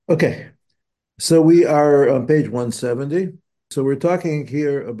Okay, so we are on page 170. So we're talking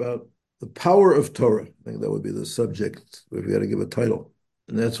here about the power of Torah. I think that would be the subject if we had to give a title.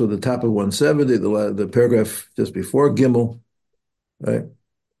 And that's with the top of 170, the paragraph just before Gimel, right?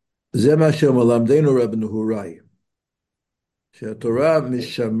 Zema Shem Alamdenu Rabbeinu Hurai. שהתורה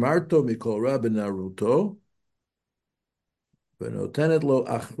משמרתו מכל רע בנערותו, ונותנת לו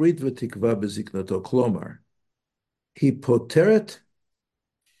אחרית ותקווה בזקנתו. כלומר, היא פותרת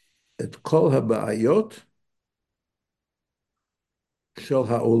את כל הבעיות של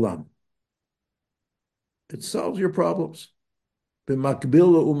העולם. It solves your problems. במקביל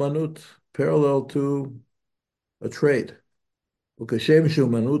לאומנות, parallel to a trade. וכשם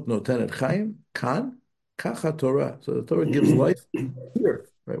שאומנות נותנת חיים, כאן, ככה Torah. So the Torah gives life here,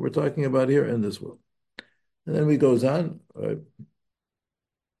 right? We're talking about here in this world. And then he goes on, right?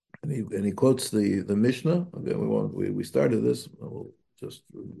 And he quotes the Mishnah. Again, we started this. We'll just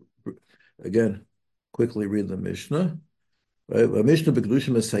again quickly read the Mishnah. Right? Mishnah b'kedusha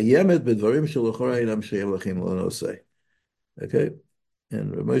mesayemet b'dvarim shelachora einam sheyem lachim l'nosei. Okay,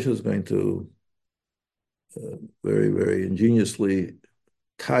 and Moshe is going to very, very ingeniously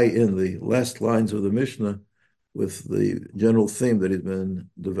tie in the last lines of the Mishnah with the general theme that he's been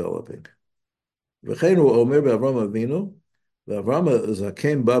developing. V'chein hu omer b'Avram Avinu, v'Avram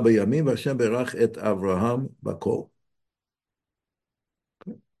zaken ba b'yamim v'Hashem berach et Avraham b'kol.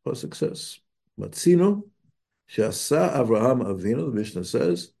 For success. Matzino she'asa Avraham Avinu, the Mishnah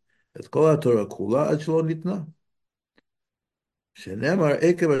says, et kol haTorah kula ad shelo nitna. שנאמר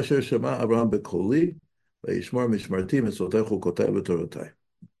עקב אשר שמע אברהם בקולי וישמור משמרתי מצוותיי חוקותיי ותורותיי.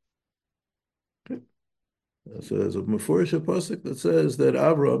 So there's a mefurish pasuk that says that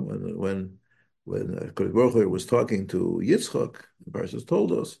Avram, when Kodesh Baruch Hu was talking to Yitzchak, the Parshas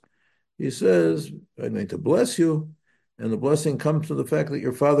told us, he says, I'm going to bless you, and the blessing comes from the fact that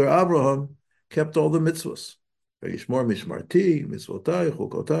your father Abraham kept all the mitzvahs. Yishmor mishmarti, mitzvotai,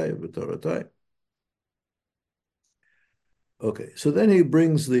 chukotai, v'torotai. Okay, so then he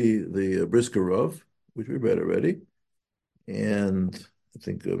brings the Brisker Rav, which we read already, and I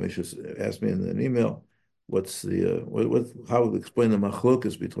think Misha asked me in an email, what's the how to explain the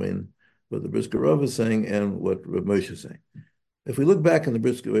machlokas between what the Brisker Rav is saying and what Rav Moshe is saying. If we look back in the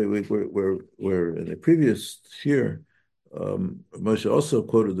Brisker, we're in the previous year, Moshe also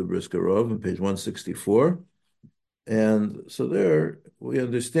quoted the Brisker Rav on page 164, and so there we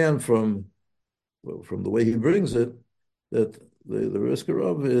understand from the way he brings it that the Brisker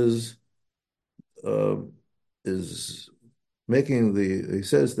Rav is making he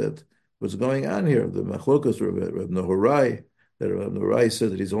says that what's going on here, the machlokas Reb Nehorai, that Reb Nehorai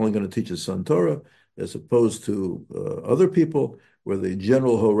said that he's only going to teach his son Torah, as opposed to other people, where the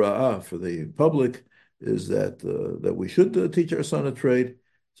general hora'ah for the public is that we should teach our son a trade.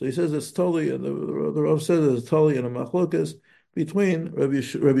 So he says it's totally, and the Rav says it's totally in a machlokas between Rabbi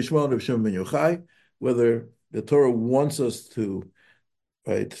Shmuel and Rabbi Shimon ben Yochai, whether the Torah wants us to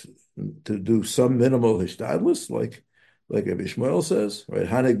do some minimal hishtadlus, like Rabbi Shmuel says, right?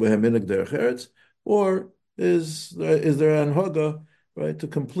 Hanig b'hem minig derech eretz, or is there anhaga, right, to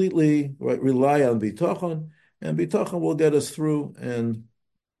completely rely on bitachon, and bitachon will get us through, and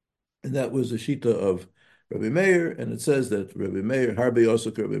that was the shita of Rabbi Meir, and it says that Rabbi Meir, harbi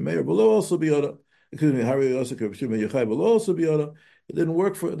osuk Rabbi Meir, below also biyada, excuse me, harbi osuk Rabbi Shimon Yochai, below also biyada. It doesn't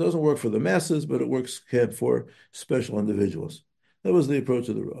work for the masses, but it works for special individuals. That was the approach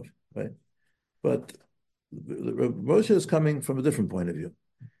of the Rav, right? But Moshe is coming from a different point of view.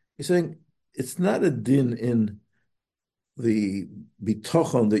 He's saying it's not a din in the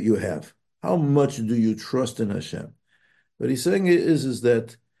bitachon that you have. How much do you trust in Hashem? What he's saying is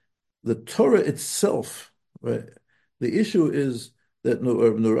that the Torah itself, right? The issue is that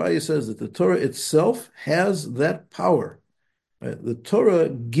Nuraya says that the Torah itself has that power. Right? The Torah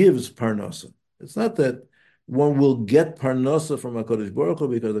gives parnasa. It's not that one will get parnasa from HaKadosh Baruch Hu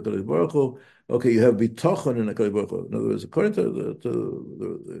because HaKadosh Baruch Hu, okay, you have bitachon in HaKadosh Baruch Hu. In other words, according to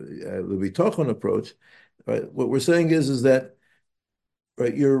the bitachon approach, right, what we're saying is that,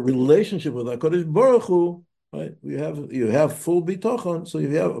 right, your relationship with HaKadosh Baruch Hu, right, you have full bitachon, so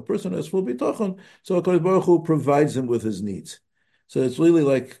you have a person who has full bitachon, so HaKadosh Baruch Hu provides him with his needs. So it's really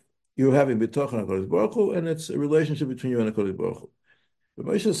like you're having bitachon HaKadosh Baruch Hu, and it's a relationship between you and HaKadosh Baruch Hu. But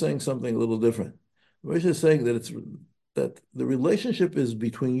Moshe is saying something a little different. Moshe is saying that the relationship is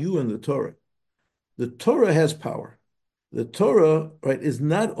between you and the Torah. The Torah has power. The Torah, right, is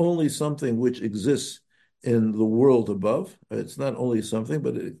not only something which exists in the world above. It's not only something,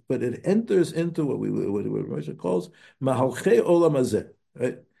 but it enters into what Moshe calls mahalchei olam hazeh,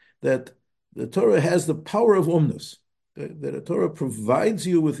 right? That the Torah has the power of umnus. that a Torah provides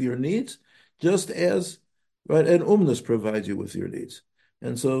you with your needs, just as right an umnus provides you with your needs.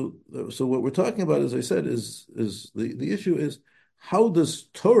 And so what we're talking about, as I said, is the issue is how does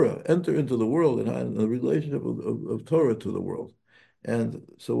Torah enter into the world and the relationship of Torah to the world. And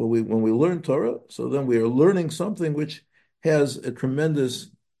so when we learn Torah, so then we are learning something which has a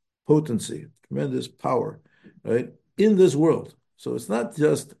tremendous potency, tremendous power, right, in this world. So it's not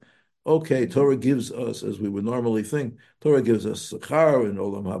just okay. Torah gives us, as we would normally think, Torah gives us schar and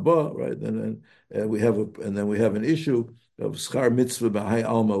olam haba, right? And then we have an issue of schar mitzvah b'hai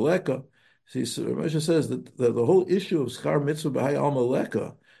al maleka. See, so Moshe says that the whole issue of schar mitzvah b'hai al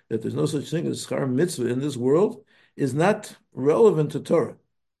maleka, that there's no such thing as schar mitzvah in this world, is not relevant to Torah,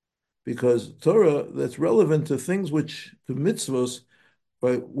 because Torah that's relevant to things to mitzvahs,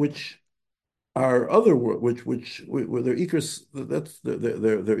 right, which are other world, which where their ikar, that's their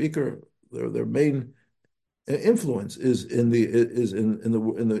ikar, their main influence is in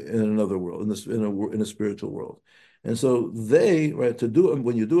another world, in a spiritual world. And so right,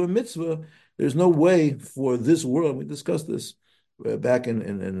 when you do a mitzvah, there's no way for this world. We discussed this back in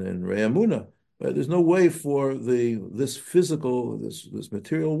Re'amuna. Right? There's no way for this physical, this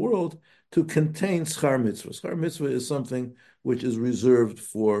material world to contain schar mitzvah. Schar mitzvah is something which is reserved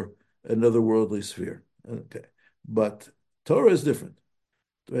for another worldly sphere. Okay, but Torah is different.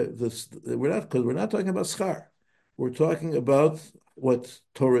 We're not talking about schar. We're talking about what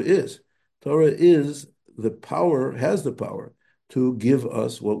Torah is. Torah is has the power to give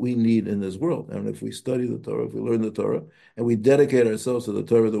us what we need in this world. And if we study the Torah, if we learn the Torah, and we dedicate ourselves to the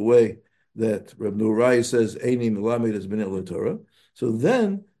Torah the way that Reb Nurai says, Eini Melamed is B'nei Torah, so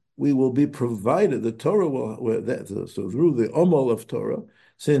then we will be provided. The Torah so through the Omel of Torah,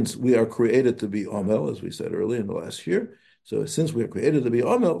 since we are created to be Omel, as we said earlier in the last year. So since we are created to be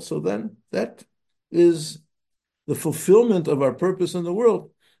Omel, so then that is the fulfillment of our purpose in the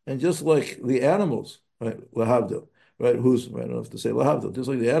world. And just like the animals, right, lahavdil, right, I don't know if to say lahavdil, just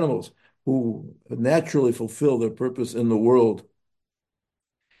like the animals who naturally fulfill their purpose in the world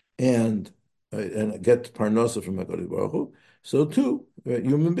and get parnasa from HaKadosh Baruch Hu, so too, right,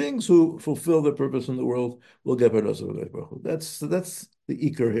 human beings who fulfill their purpose in the world will get parnasa from HaKadosh Baruch Hu. That's the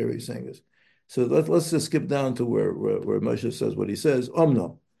ikar here he's saying this. So let's just skip down to where Moshe says what he says.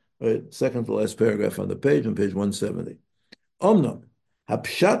 Omnam, right, second to last paragraph on page 170. Omnam,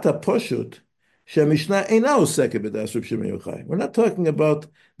 hapshata poshut, shemishnah eina oseket b'das Reb Shimon Yochai. We're not talking about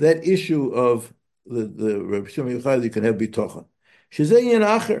that issue of the Reb Shimon Yochai that you can have bitocha. Shezeh yin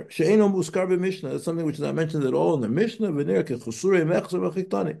acher she'eino muskar b'mishnah. That's something which is not mentioned at all in the Mishnah. V'ner kechusurei mechzer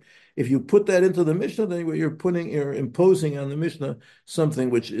v'chiktani. If you put that into the Mishnah, then you're imposing on the Mishnah something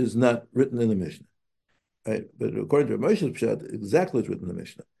which is not written in the Mishnah. Right? But according to Moshe's pshat, exactly what's written in the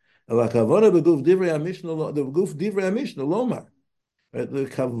Mishnah. The guf divrei Mishnah lomar. The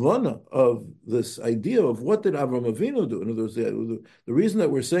kavana of this idea of what did Avram Avinu do? In other words, the reason that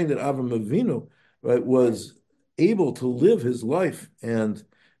we're saying that Avram Avinu, right, was able to live his life and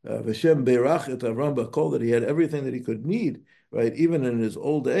Hashem Beirach et Avram Bakol, that he had everything that he could need, right, even in his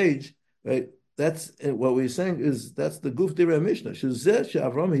old age, right. That's what we're saying is that's the guf divrei Mishnah. Shezeh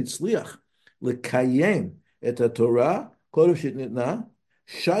she'Avram hitzliach lekayem et haTorah kodev shitnitna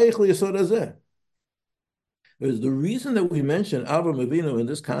shaykh liyasod hazeh. The reason that we mention Avram Avinu in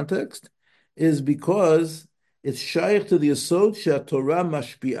this context is because it's shaykh to the yasod she'Torah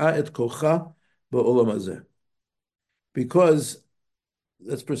mashpi'a et kocha ba'olam hazeh. Because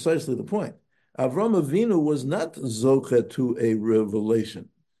that's precisely the point. Avram Avinu was not zocheh to a revelation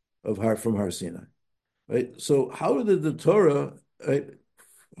from Har Sinai, right? So how did the Torah, right,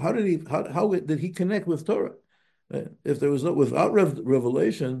 how did he connect with Torah? Right? If there was without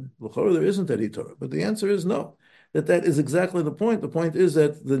revelation, there isn't any Torah. But the answer is no. That is exactly the point. The point is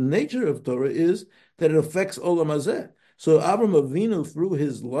that the nature of Torah is that it affects Olam Hazeh. So Avram Avinu, through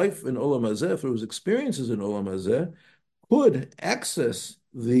his life in Olam Hazeh, through his experiences in Olam Hazeh, could access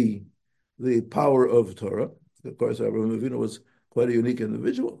the power of Torah. Of course, Abraham Avinu was quite a unique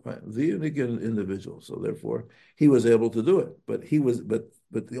individual, right? The unique individual. So therefore, he was able to do it.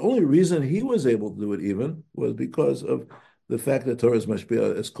 But the only reason he was able to do it even was because of the fact that Torah is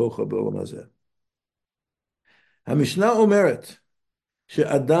mashpia es kocha b'olam hazeh. HaMishnah omeret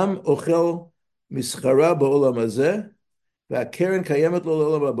she'adam ochel mischara b'olam hazeh ve'akeren kayemet lo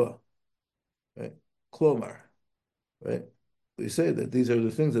l'olam haba. Right? Klomar. Right? We say that these are the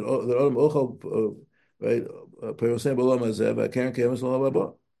things that Adam Ochel, right? Perosem b'olam hazeh v'akeren kayemet lo l'olam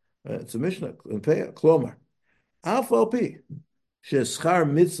haba. It's a Mishnah in Peah. Klomar. Af al pi she'schar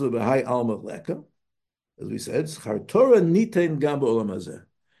mitzvah b'hai al maleka, as we said, schar Torah nitein gam b'olam hazeh.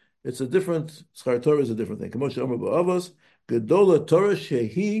 It's a different, schar Torah is a different thing. K'mo she'omer ba'avos, gedola Torah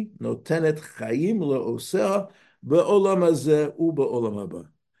shehi notenet chayim le'osea be'olam hazeh u'be'olam haba.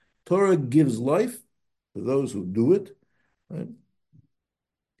 Torah gives life to those who do it, right?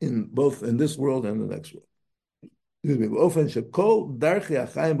 In both in this world and the next world.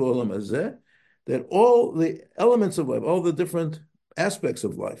 That all the elements of life, all the different aspects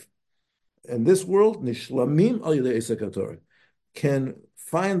of life, in this world, nishlamim al yedei esek Torah, can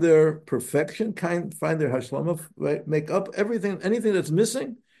find their perfection, can find their hashlama, right? Make up everything, anything that's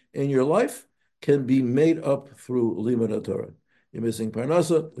missing in your life can be made up through limud Torah. You're missing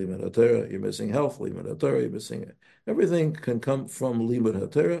parnasa, limud Torah. You're missing health, limud Torah. You're missing everything can come from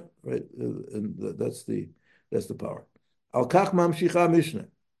limud Torah, right? And that's the power. Al kach mamshicha Mishnah.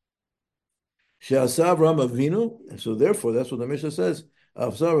 She'asa Avraham Avinu, and so therefore that's what the Mishnah says.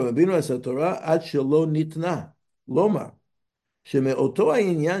 Avraham Avinu as Torah ad shelo nitna lomar sheme'oto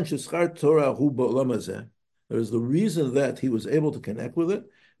ha'inyan sheschar Torah hu ba'olam hazeh. There's the reason that he was able to connect with it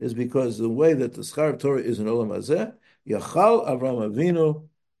is because the way that the schar Torah is in olam hazeh, yachal Avraham Avinu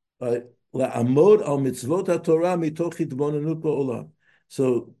la'amod al mitzvot haTorah mitoch hitbonenut ba'olam.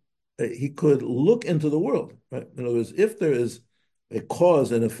 So he could look into the world. Right? In other words, if there is a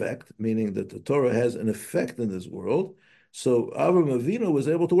cause and effect, meaning that the Torah has an effect in this world. So Avraham Avinu was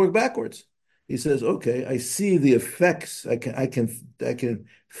able to work backwards. He says, "Okay, I see the effects. I can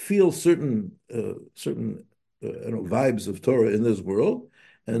feel certain vibes of Torah in this world,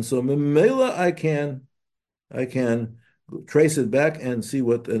 and so Memela I can trace it back and see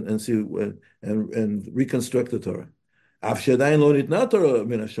what and see and reconstruct the Torah. Afshadayin lo nitna Torah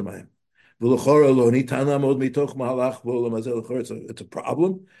min hashamayim. It's a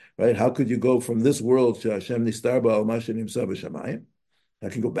problem, right? How could you go from this world to Hashem nistarba al mashanim sabashamayim? I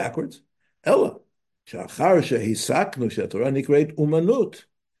can go backwards. Ella, shachar shehisaknu shetorah nikreit umanut.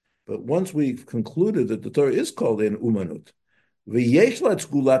 But once we've concluded that the Torah is called an umanut, v'yesh la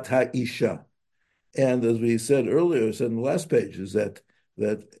tzgulat ha'isha, and as we said earlier, said in the last page, is that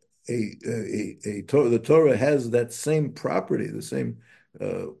the Torah has that same property, the same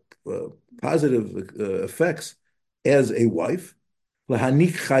positive effects as a wife. And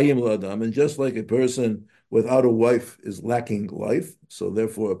just like a person without a wife is lacking life, so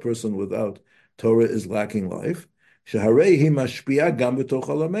therefore a person without Torah is lacking life. So the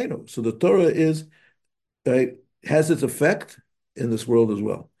Torah is has its effect in this world as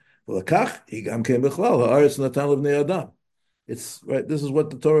well. It's right. This is what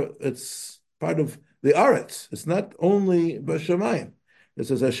the Torah. It's part of the Aretz. It's not only B'Shamayim. It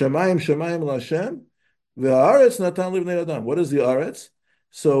says Hashemayim Shemayim L'Hashem v'Haaretz Natan Livnei Adam. What is the Aretz?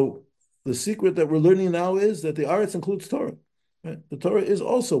 So the secret that we're learning now is that the Aretz includes Torah. Right? The Torah is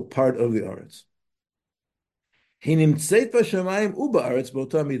also part of the Aretz. He nimtzeit b'Shamayim u'ba'aretz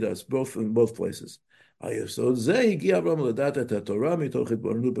b'ota midas, both in both places. So zeh higi Avram l'dat et Torah mitoch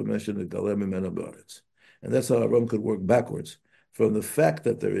hitbonenut b'meshen negaleh mimena ba'aretz. And that's how Avram could work backwards from the fact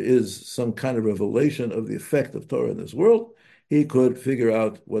that there is some kind of revelation of the effect of Torah in this world. He could figure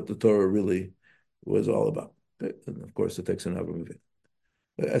out what the Torah really was all about. Okay? And of course, it takes an Avram Avinu.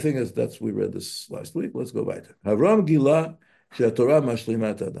 I think that's we read this last week. Let's go back to Avram Gila she'Torah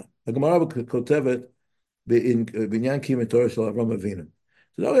mashlimat adam. The Gemara kotevet b'inyan kimin Torah shel Avram Avinu.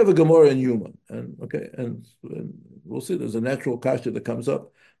 So now we have a Gemara in Yuma, and we'll see. There's a natural kasha that comes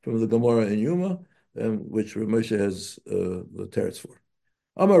up from the Gemara in Yuma, which Ramosha has the teretz for.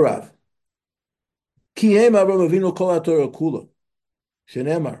 Amarav. Kiyem Avram Avinu kol haTorah kula.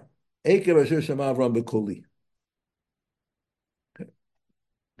 Shenemar. Ekev asher shema Avram bekoli.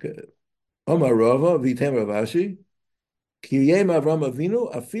 Amar Rava v'yitem Rav Ashi. Kiyem Avram Avinu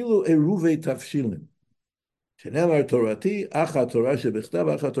afilu eruvei tafshilin. Shenemar Torati acha Torah shebichtav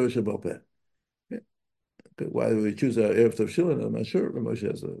acha Torah shebal peh. Why do we choose Erev Tavshilin? I'm not sure.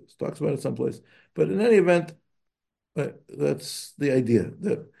 Ramosha talks about it someplace. But in any event, that's the idea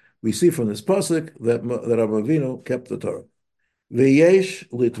that we see from this pasuk that Avraham Avinu kept the Torah. V'yesh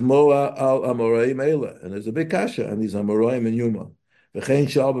litmoa al amoraim eila, and there's a big kasha on these amoraim in Yuma. V'chein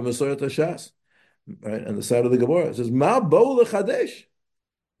shal b'mesoret hashas, right? On the side of the Gemara, it says ma bo lechadesh.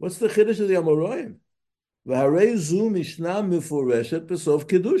 What's the chiddush of the amoraim? V'harei zu mishnah mifureshet b'sof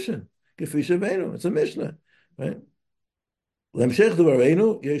kedushin k'fi sheveinu. It's a mishnah, right? Lemshech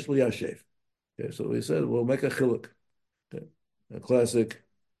dvareinu yesh liyashev. Okay, so we said we'll make a chiluk, okay, a classic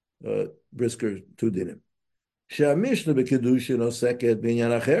brisker two dinim. She'amishnah b'kedushin oseket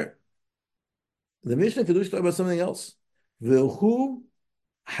b'inyan acher. The Mishnah Kedushin talk about something else. V'hu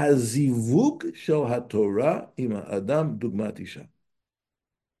hazivuk shel haTorah ima adam dugmat isha.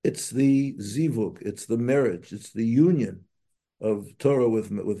 It's the zivuk, it's the marriage, it's the union of Torah with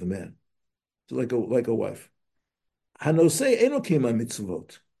a man, so like a wife. Hanosei eno kima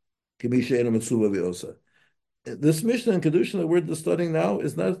mitzvot, kimisha eno mitzvah v'osa. This Mishnah and Kedushin that we're studying now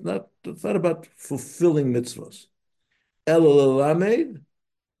is it's not about fulfilling mitzvahs. El lamed,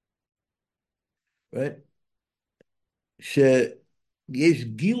 right? She yesh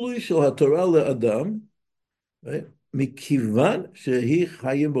gilui shel haTorah le'adam, right? Mikivan shehi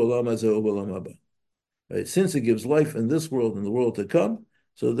chayim b'olam hazeh u'b'olam haba. Right? Since it gives life in this world and the world to come,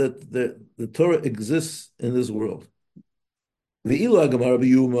 so that the Torah exists in this world. The Gemara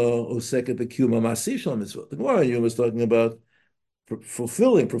Yuma is talking about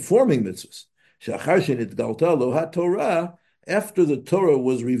performing mitzvahs. After the Torah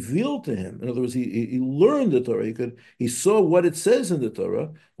was revealed to him, in other words, he learned the Torah. He saw what it says in the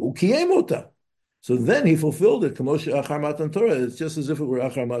Torah. So then he fulfilled it. It's just as if it were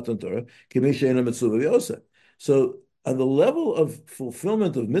achar matan Torah. So on the level of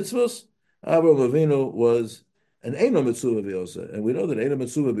fulfillment of mitzvahs, Avraham Avinu was an Eino Mitzvah V'Yosa. And we know that Eino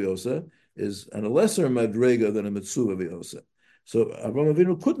Mitzvah V'Yosa is on a lesser madrega than a Mitzvah V'Yosa. So Avraham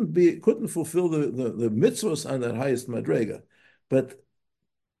Avinu couldn't fulfill the mitzvahs on that highest madrega. But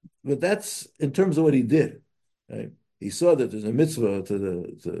that's in terms of what he did. Right? He saw that there's a mitzvah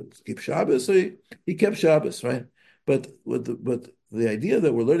to keep Shabbos, so he kept Shabbos, right? But the idea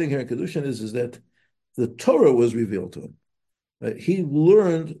that we're learning here in Kedushin is that the Torah was revealed to him. He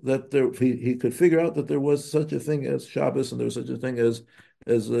learned that he could figure out that there was such a thing as Shabbos, and there was such a thing as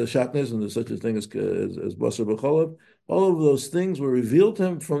Shatnez, and there's such a thing as Basar B'Cholav. All of those things were revealed to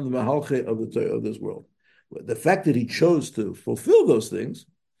him from the Mahalche of this world. The fact that he chose to fulfill those things,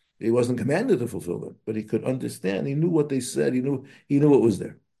 he wasn't commanded to fulfill them, but he could understand. He knew what they said. He knew what was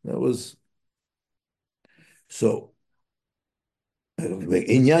there. That was so. So how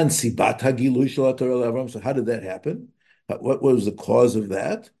did that happen? What was the cause of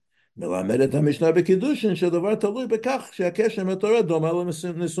that?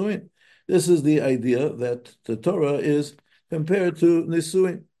 This is the idea that the Torah is compared to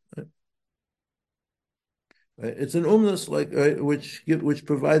Nisuin. Right? It's an umnus, right, which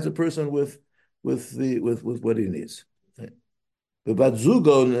provides a person with what he needs. Right?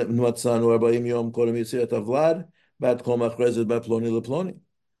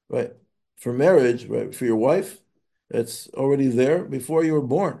 Right? For marriage, right, for your wife, it's already there before you were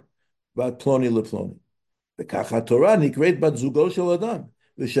born. Bat ploni leploni. V'kach Torah nikret bat zugo shel adam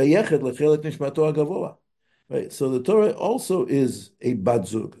v'shayechet lechelek nishmato hagavoa. Right. So the Torah also is a bat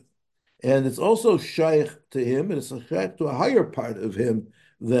zug, and it's also shaykh to him, and it's shaykh to a higher part of him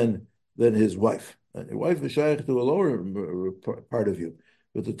than his wife. And your wife is shaykh to a lower part of you,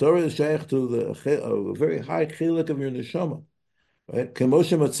 but the Torah is shaykh to a very high chilek of your neshama. Right? So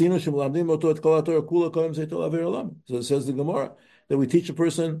it says the Gemara that we teach a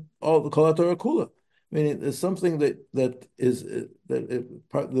person all the Kol Torah Kula. Meaning it's something that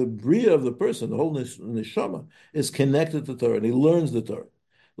the bria of the person, the whole neshama, is connected to Torah, and he learns the Torah.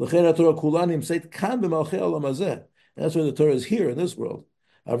 That's why the Torah is here in this world.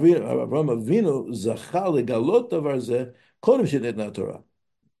 Avraham Avinu zachal legalot davar zeh kodem shenitna Torah.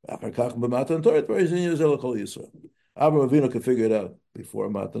 Avraham Avinu could figure it out before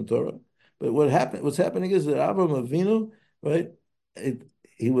Matan Torah. But what's happening is that Avraham Avinu, right,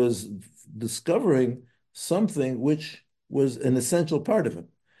 he was discovering something which was an essential part of him.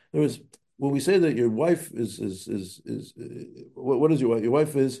 There was, when we say that your wife is what is your wife? Your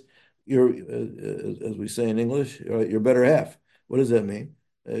wife is your, as we say in English, your better half. What does that mean?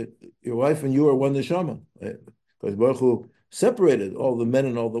 Your wife and you are one neshama. Because Baruch Hu separated all the men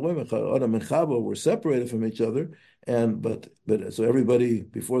and all the women. Adam and Chava were separated from each other, but so everybody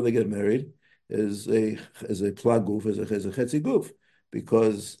before they get married is a plaguf, is a chetzi guf,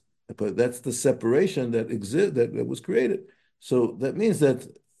 because that's the separation that was created. So that means that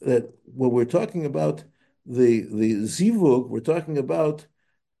when we're talking about the zivug, we're talking about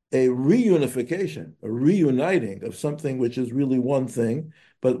a reunification, a reuniting of something which is really one thing,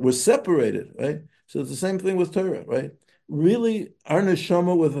 but we're separated, right? So it's the same thing with Torah, right? Really, our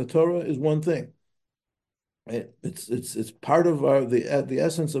neshama with the Torah is one thing. Right? It's part of the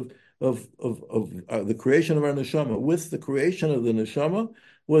essence of the creation of our neshama. With the creation of the neshama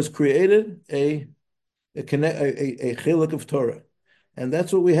was created a chilek of Torah, and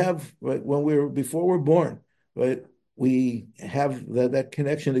that's what we have, right? Before we're born, right? We have that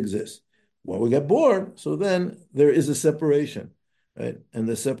connection exists. When we get born, so then there is a separation. Right? And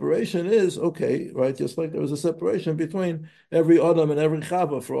the separation is, okay, right, just like there was a separation between every Adam and every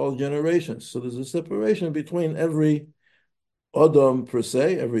Chava for all generations. So there's a separation between every Adam per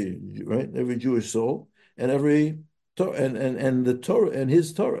se, every Jewish soul, and every and the Torah and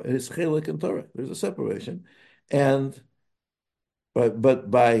his Torah, his chelik and Torah. There's a separation, and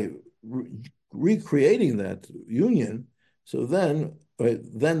but by recreating that union, so then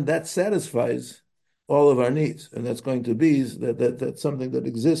then that satisfies all of our needs, and that's going to be that's something that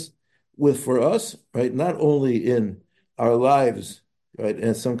exists with for us, right? Not only in our lives, right,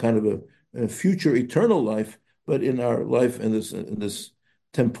 and some kind of a future eternal life, but in our life in this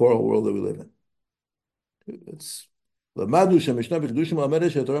temporal world that we live in. It's למדנו שהמשנה בקדושים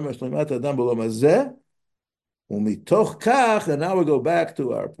מלמדת שהתורה משלימת האדם בעולם הזה, ומתוך כך, and now we go back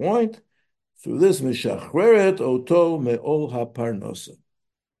to our point, through this משחררת אותו מעול הפרנסה.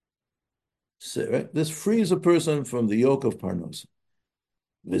 So, right? This frees a person from the yoke of parnosa.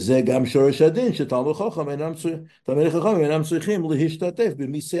 וזה גם שורש הדין שתלמידי חכם אינם צריכים להשתתף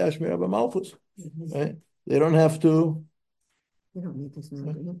במיסי השמירה במלכות. They don't have to.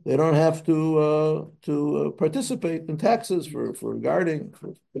 They don't have to participate in taxes for guarding,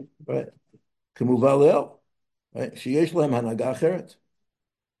 right? כמובן לאל, right? שיש להם הנהגה אחרת.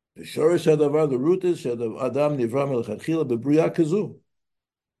 ושורש הדבר, the root is שהאדם נברא מלכתחילה בבריאה כזו.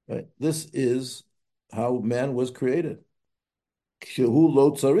 Right? This is how man was created. כשהוא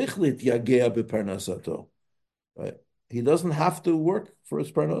לא צריך להתייגע בפרנסתו. Right? He doesn't have to work for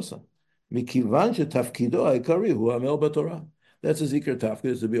his parnasa. מכיוון שתפקידו העיקרי הוא עמל בתורה. That's his ikar tafkid,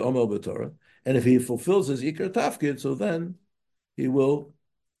 is to be omel b'Torah. And if he fulfills his ikar tafkid, so then he will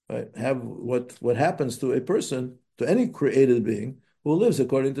have what happens to a person, to any created being, who lives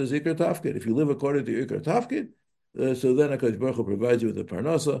according to his ikar tafkid. If you live according to your ikar tafkid, so then HaKadosh Baruch Hu provides you with the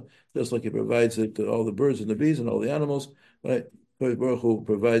parnasa, just like he provides it to all the birds and the bees and all the animals. Right? HaKadosh Baruch Hu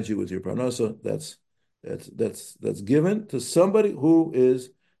provides you with your parnasa. That's given to somebody who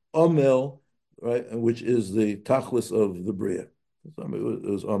is omel, right, which is the tachlis of the bria. It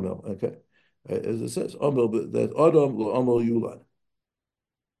was omel, okay. As it says, omel, that adam lo omel yulad.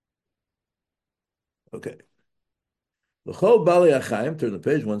 Okay. L'chol bali achayim, turn to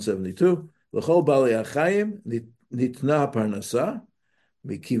page 172. L'chol bali achayim nitna parnasa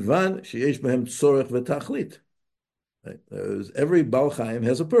mikivan sheyesh behem tzorech v'tachlit. Every bal chayim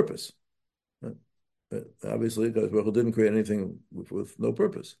has a purpose. Obviously, God didn't create anything with no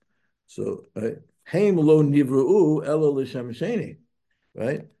purpose. So, right? Haim lo nivru'u ela l'shem sheni.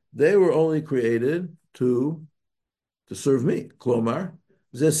 Right? They were only created to serve me. Klomar,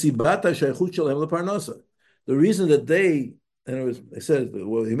 ze sibata shaychut shelem leparnasa. The reason that they said,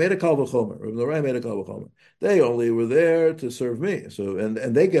 well, he made a kal v'chomer. Rabbi Norai made a kal v'chomer. They only were there to serve me. So, and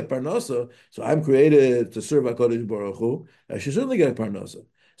they get parnasa. So I'm created to serve HaKadosh Baruch Hu. I should certainly get parnasa.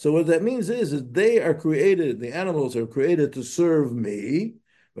 So what that means is they are created, the animals are created to serve me,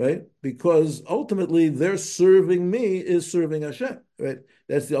 right? Because ultimately their serving me is serving Hashem, right?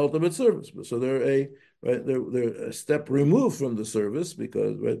 That's the ultimate service. So they're a step removed from the service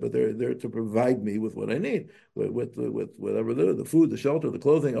because, right? But they're there to provide me with what I need, with whatever the food, the shelter, the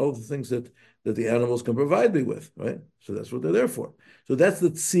clothing, all the things that the animals can provide me with, right? So that's what they're there for. So that's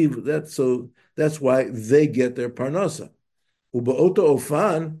the tzив. That's why they get their parnasa. Uba'ota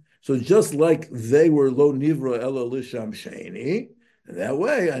ofan. So just like they were lo nivra ela lisham sheni, and that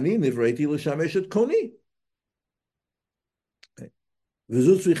way ani nivrati lisham eshet koni.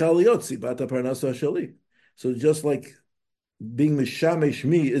 So just like being mishamesh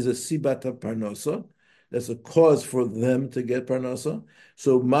me is a sibata parnasa, that's a cause for them to get parnasa.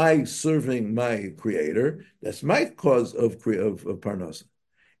 So my serving my creator, that's my cause of parnasa.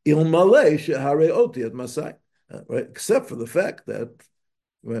 Ilmale shehare oti at masai. Right, except for the fact that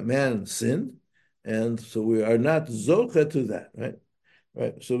man sinned, and so we are not zocha to that, right?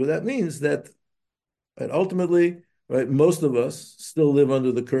 Right. So that means that, right, ultimately, right, most of us still live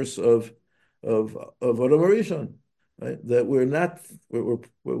under the curse of Adam Arishon, right? That we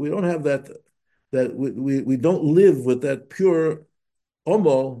don't have that we don't live with that pure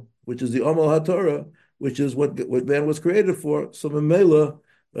omol, which is the omol haTorah, which is what man was created for. So Mamela,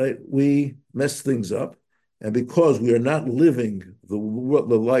 right, we mess things up. And because we are not living the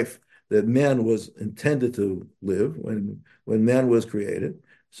life that man was intended to live when man was created,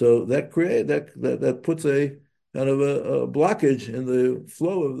 so that puts a kind of a blockage in the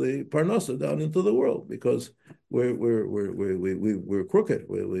flow of the parnasa down into the world because we're crooked.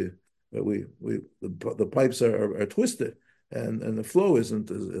 The pipes are twisted, and the flow isn't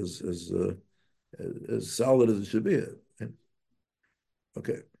as solid as it should be.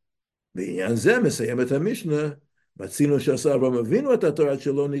 Okay. בעניין זה מסיימת המשנה, מצינו שעשה אברהם אבינו את התורה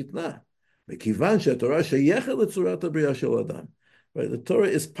שלא ניתנה, מכיוון שהתורה שייכת לצורת הבריאה של אדם. Right? The Torah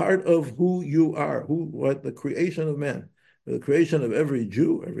is part of who you are, what the creation of man. the creation of every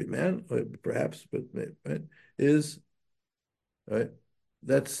Jew, every man, perhaps, but right, is right.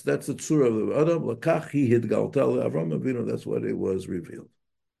 That's the tzura of the Adam. Lakach he hidgalta Avram Avinu. That's what it was revealed.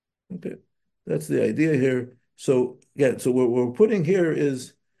 Okay, that's the idea here. So again, so what we're putting here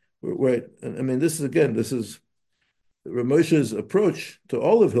is right. I mean, this is Ramosha's approach to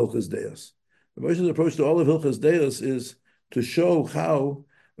all of Hilchas Deos. Ramosha's approach to all of Hilchas Deos is to show how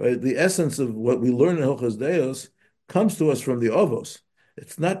right, the essence of what we learn in Hilchas Deos comes to us from the Avos.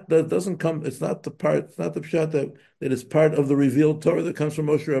 It's not that doesn't come. It's not the part. It's not the pshat that is part of the revealed Torah that comes from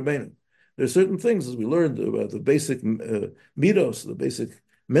Moshe Rabbeinu. There are certain things, as we learned about the basic midos, the basic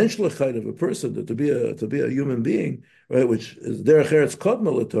menschlichkeit of a person, that to be a human being, right, which is derech eretz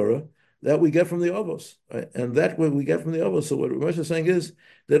kodma Torah, that we get from the Avos, right? And that what we get from the Avos. So what Ramesh is saying is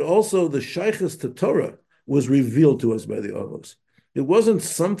that also the shaychus to Torah was revealed to us by the Avos. It wasn't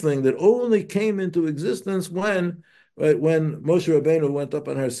something that only came into existence when, right, when Moshe Rabbeinu went up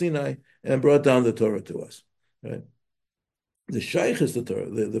on Har Sinai and brought down the Torah to us, right? The shaychus to Torah,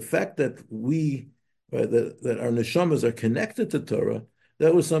 the fact that we, right, that our neshamas are connected to Torah,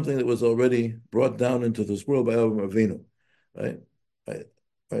 that was something that was already brought down into this world by Avraham Avinu, right? Right?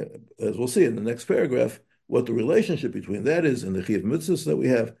 Right? As we'll see in the next paragraph, what the relationship between that is and the chiyuv mitzvahs that we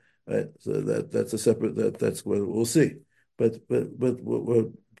have, right? So that's a separate that's what we'll see. But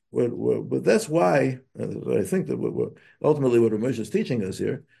that's why I think that ultimately what Ramesh is teaching us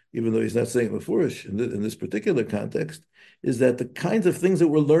here, even though he's not saying mefurish in this particular context, is that the kinds of things that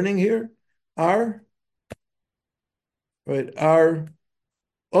we're learning here are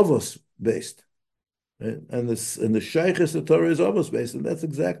avos based. Right? And the shaykhis the Torah is avos based, and that's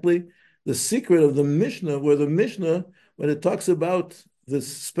exactly the secret of the Mishnah, where the Mishnah, when it talks about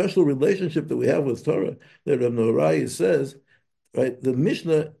this special relationship that we have with Torah, that Rav Norai says, right, the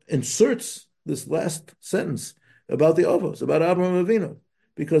Mishnah inserts this last sentence about the avos, about Abraham Avinu,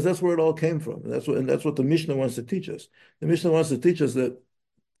 because that's where it all came from. And that's what the Mishnah wants to teach us. The Mishnah wants to teach us that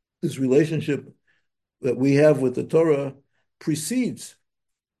this relationship that we have with the Torah precedes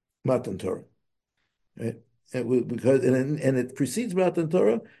Matan Torah. Right? And it precedes Matan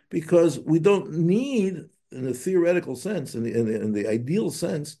Torah because we don't need, in the theoretical sense, in the ideal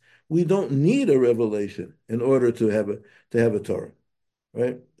sense, we don't need a revelation in order to have a Torah,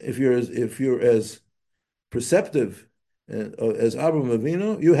 right? If you're as perceptive as Abraham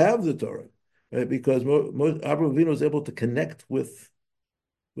Avinu, you have the Torah, right? Because Abraham Avinu is able to connect with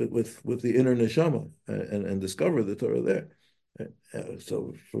the inner neshama and discover the Torah there.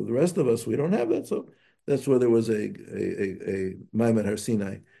 So for the rest of us, we don't have that. So that's where there was a Maimed Har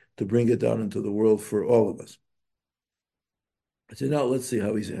Sinai to bring it down into the world for all of us. So now let's see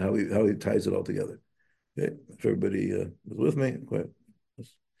how he ties it all together. Okay, if everybody was with me,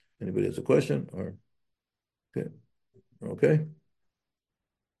 anybody has a question or okay.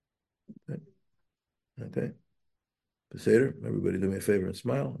 Peseder, everybody do me a favor and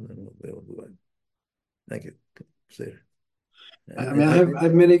smile, and then we'll go ahead. Thank you, Peseder. I mean, I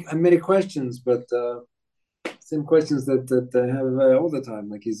have many questions, but same questions that I have all the time.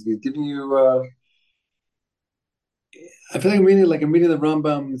 Like he's giving you. I feel like I'm reading the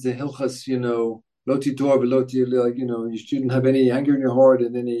Rambam, the Hilchas, Loti Tor, but Loti, like you shouldn't have any anger in your heart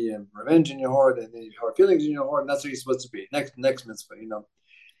and any revenge in your heart and any hard feelings in your heart, and that's what you're supposed to be. Next mitzvah,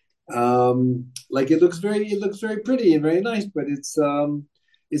 like it looks very pretty and very nice, but it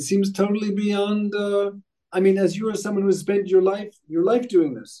seems totally beyond. I mean, as you are someone who spent your life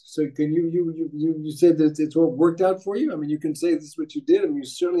doing this, so can you say that it's all worked out for you? I mean, you can say this is what you did. I mean, you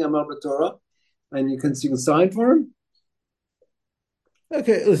certainly Amal Torah, and you can sign for him.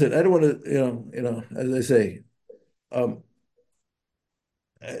 Okay, listen, I don't want to, as I say, I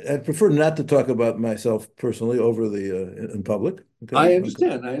prefer not to talk about myself personally over in public. Okay, I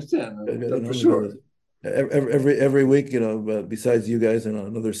understand. That's for sure. Every week, besides you guys,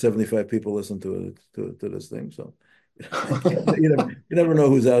 another 75 people listen to this thing. So you never know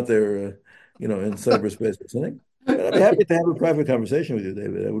who's out there, in cyberspace listening. But I'd be happy to have a private conversation with you,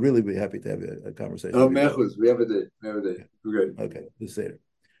 David. I would really be happy to have a conversation. Oh, mechus, we have a day. Great. Okay,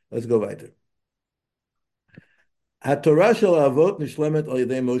 let's go weiter. HaTorah shel Avot nishlemet al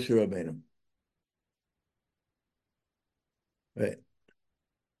yedei Moshe Rabbeinu. Right.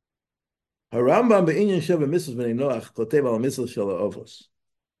 Harambam be'inyan sheva mitzvos b'nei Noach kotev al mitzvos shel ha'avos.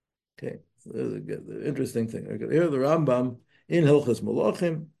 Okay, the interesting thing. Here the Rambam in Hilchos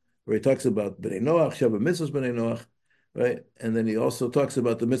Malachim, where he talks about b'nei Noach, sheva mitzvos b'nei Noach, right? And then he also talks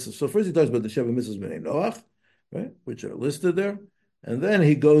about the mitzvos. So first he talks about the sheva mitzvos b'nei Noach, right, which are listed there, and then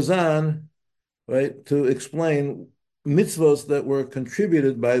he goes on, right, to explain mitzvos that were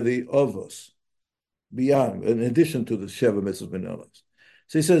contributed by the avos. beyond, in addition to the Sheva mitzvahs b'nelas.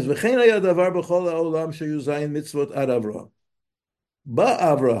 So he says, "V'chein haya davar b'chol ha'olam sheyu zayin mitzvot ad Avraham." Ba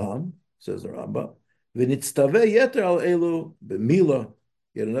Avraham, says the Rambam, v'nitztaveh yeter al elu b'mila,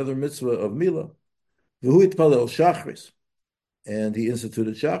 yet another mitzvah of mila, v'hu itpalel shachris, and he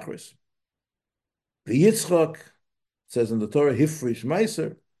instituted shachris. V'yitzchak, says in the Torah, hifrish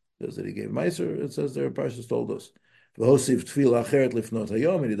meiser, says that he gave meiser, it says there, Parshas told us. V'hosiv tefillah acheret lifnot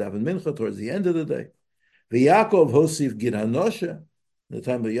hayom, and he davened mincha towards the end of the day. V'Yakov hosiv gid hanosha, in the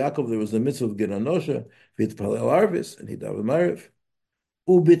time of Yaakov there was the mitzvah of gid hanosha, v'itpalel arvis, and he davened mariv.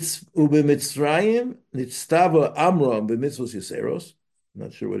 Ubemitzrayim nitztava Amram b'mitzvos Yiseros. I'm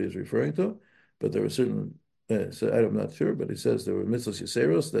not sure what he's referring to, but there were certain. So I'm not sure, but he says there were mitzvos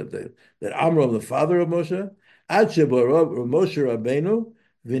Yiseros that Amram, the father of Moshe, Ad shebarav Moshe Rabbeinu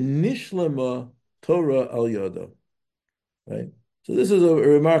v'nishlema Torah al Yodo. Right. So this is a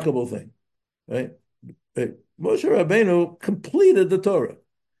remarkable thing, right? Moshe Rabbeinu completed the Torah.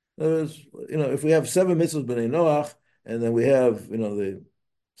 There's, if we have 7 mitzvahs b'nei Noach, and then we have, the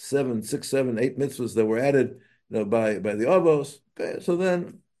 7, 6, 7, 8 mitzvahs that were added, by the avos. Okay, so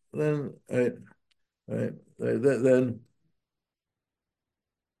then, right, then,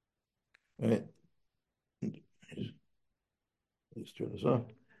 right. Let's turn this off.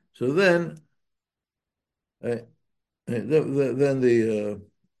 So then, right, then the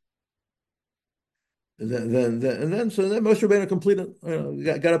so then Moshe Rabbeinu completed,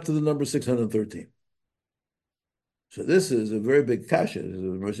 got up to the number 613. So this is a very big kasha.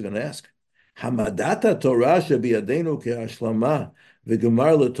 Moshe is going to ask, Hamadata Torah shebiyadenu ke'ashlama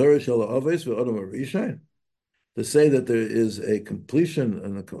v'gemar l'Torah shel ha'aves v'odom ha'rishon. To say that there is a completion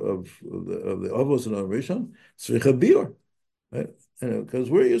of the avos and rishon, tzricha biur, right? Because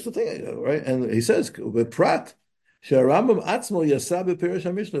we're used to thinking, right? And he says, "B'prat she'arambam atzmo yasa b'perish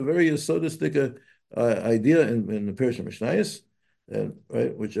ha'mishnah," very yesodistic idea in the Perish HaMishnayos,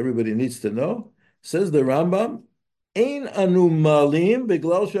 right, which everybody needs to know. Says the Rambam, "Ein anu malim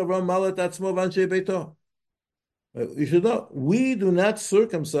beglal she'Avram malat atzmo v'anshei beito." You should know, we do not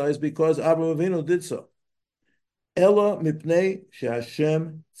circumcise because Avraham Avinu did so. Ela mipnei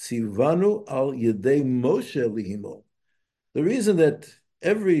she'Hashem tzivanu al yedei Moshe lihimo. The reason that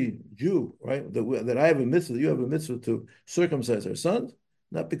every Jew, right, that I have a mitzvah, that you have a mitzvah to circumcise our sons,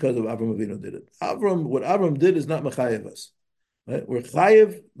 not because of Avraham Avinu did it. What Avraham did is not mechayev us. Right? We're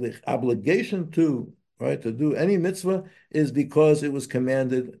chayev, the obligation to do any mitzvah is because it was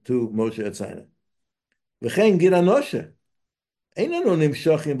commanded to Moshe at Sinai. V'chein gid hanosha, einanu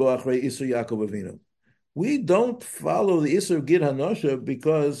nimshachim bo achrei isur Yaakov Avinu. We don't follow the isur of gid hanosha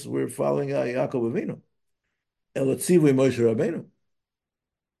because we're following Yaakov Avinu. Ela tzivui Moshe Rabbeinu.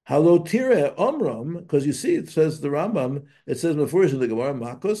 Halo tire omram, because you see, it says the Rambam, it says before in the Gemara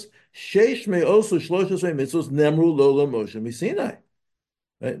Makos, sheish me also shloshes mitzvos nemru lo Moshe misinai.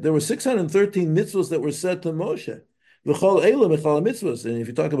 Right? There were 613 mitzvos that were said to Moshe. V'chol eila mechala mitzvos, and if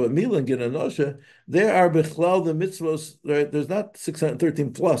you talk about Mila and Gid Hanosha, there are bechlal the mitzvos. Right? There's not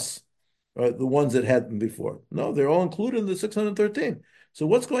 613 plus, right? The ones that had them before. No, they're all included in the 613. So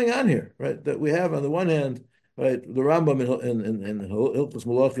what's going on here, right? That we have on the one hand. Right, the Rambam in Hilchos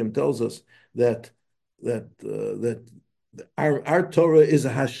Malachim tells us that our Torah is a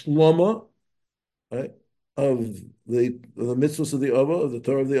hashlama, right, of the mitzvahs of the Avos, of the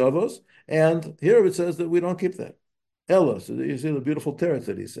Torah of the Avos, and here it says that we don't keep that. Ella, so you see the beautiful teretz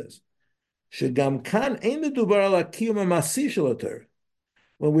that he says. Shegam kan ein medubar ala kiyum hamasi shel Torah.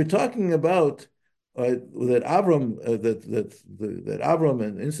 When we're talking about that Avram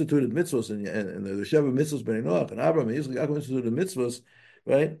instituted mitzvos and the Sheva mitzvos b'nei Noach and Avram and Yitzchak instituted mitzvos,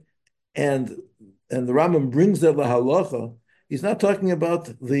 right? And the Rambam brings that lahalacha. He's not talking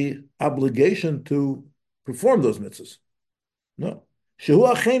about the obligation to perform those mitzvos. No. Shehu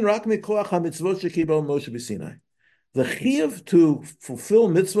achein rak mikoach hamitzvot shekibel Moshe b'Sinai. The chiyuv to fulfill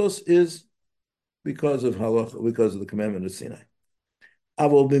mitzvos is because of halacha, because of the commandment of Sinai. But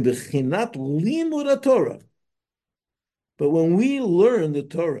when we learn the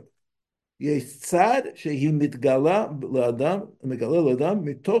Torah,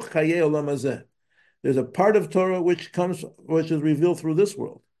 there's a part of Torah which is revealed through this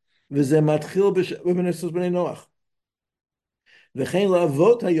world. There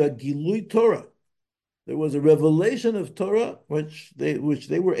was a revelation of Torah which they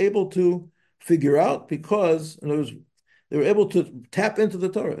were able to figure out because they were able to tap into the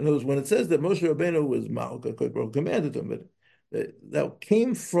Torah. In other words, when it says that Moshe Rabbeinu was commanded to him, that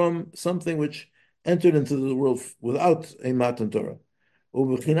came from something which entered into the world without a Matan Torah.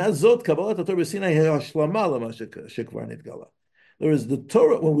 Whereas the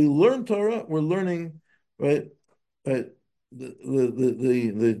Torah, when we learn Torah, we're learning right, right,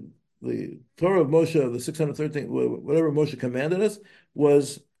 the Torah of Moshe, the 613, whatever Moshe commanded us,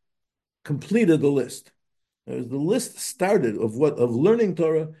 was completed the list. The list started of learning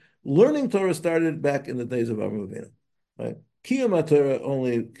Torah. Learning Torah started back in the days of Avraham Avinu. Right? Kiyum Torah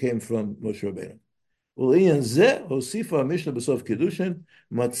only came from Moshe Rabbeinu. ולעניין זה הוסיפה המשנה בסוף קידושין,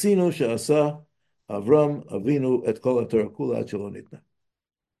 מצינו שעשה אברהם אבינו את כל התורה כולה עד שלא ניתנה.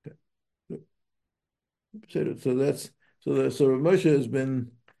 So Moshe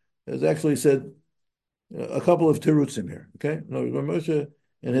has actually said a couple of terutzim here. Okay, no, Moshe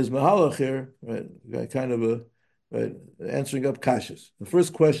in his mahalach here, right, kind of right, answering up kashas. The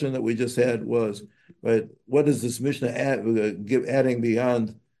first question that we just had was, right, what does this Mishnah adding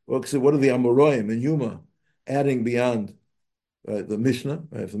beyond? Well, what are the Amoraim and Yuma adding beyond the Mishnah?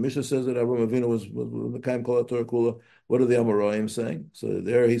 Right? If the Mishnah says that Avraham Avinu was Mekayim Kol HaTorah Kula, what are the Amoraim saying? So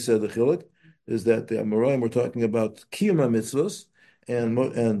there he said the chiluk is that the Amoraim were talking about Kiyuma mitzvos, and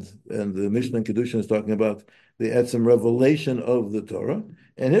the Mishnah in Kedushin is talking about the etzem revelation of the Torah.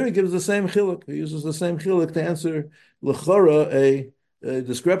 And here he gives the same chiluk. He uses the same chiluk to answer l'chora a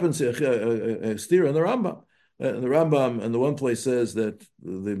discrepancy, a steer in the Rambam. And the Rambam, in the one place, says that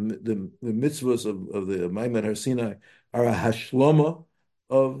the mitzvahs of the Maimed Har Sinai are a hashlama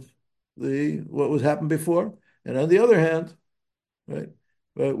of what was happened before. And on the other hand, right,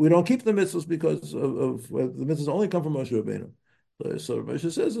 we don't keep the mitzvahs because the mitzvahs only come from Moshe Rabbeinu. So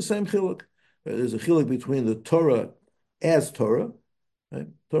Moshe says the same chiluk. There's a chiluk between the Torah as Torah. Right?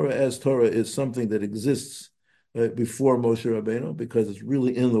 Torah as Torah is something that exists before Moshe Rabbeinu because it's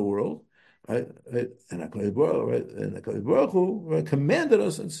really in the world. Right? And HaKadosh Baruch Hu commanded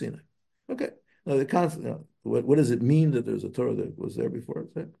us in Sinai. Okay. Now the concept, what does it mean that there's a Torah that was there before?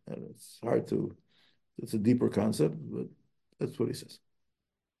 It's hard to. It's a deeper concept, but that's what he says.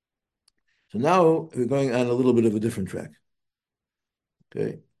 So now we're going on a little bit of a different track.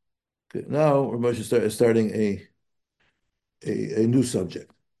 Okay. Now Rav Moshe is starting a new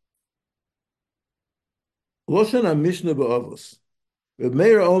subject. Loshan HaMishnah B'Avos. Reb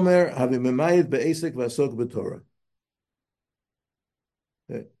Meir Omer havi memayit be'esek v'asok b'Torah.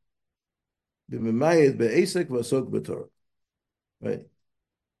 Okay. Memayit be'esek v'asok b'Torah. Right.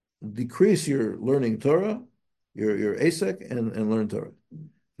 Decrease your learning Torah, your esek, and learn Torah.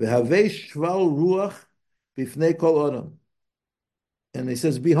 V'havei shval ruach b'fnei kol adam. And he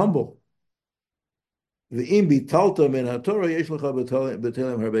says, be humble. V'im bitalta min haTorah yesh lecha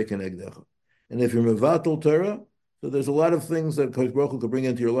b'telem harbe kenegdecha. And if you're mevatel Torah, so there's a lot of things that Kodesh Baruch Hu could bring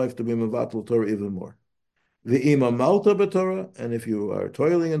into your life to be mevatel Torah even more. V'im amalta b'Torah, and if you are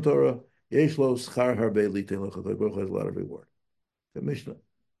toiling in Torah, yesh lo schar harbe litein lecha. Kodesh Baruch Hu has a lot of reward. The Mishnah.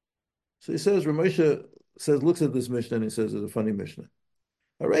 So he says, Rav Moshe looks at this Mishnah and he says it's a funny Mishnah.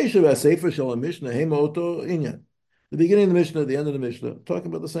 Hareisha v'aseifa shel Mishnah hema oto inyan. The beginning of the Mishnah, the end of the Mishnah, talking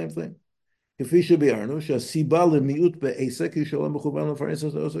about the same thing. In other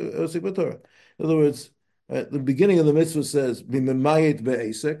words, the beginning of the mitzvah says, "B'memayit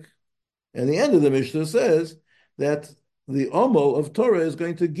be'esek," and the end of the Mishnah says that the omol of Torah is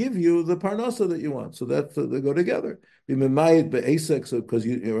going to give you the parnasa that you want. So that they go together. B'memayit be'esek, so because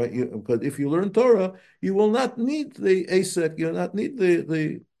because if you learn Torah, you will not need the esek. You will not need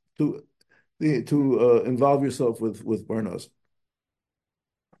to involve yourself with parnasa.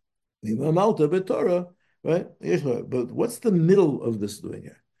 Right? But what's the middle of this doing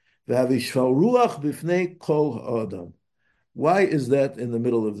here? Why is that in the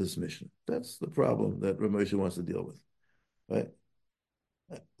middle of this mission? That's the problem that Rav Moshe wants to deal with. Right?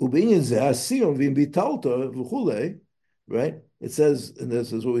 Right? It says, and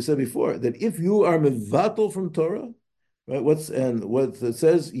this is what we said before, that if you are mevatel from Torah, right? What it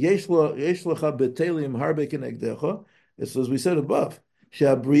says, yesh lecha betelim harbe kenegdecha, it's as we said above. He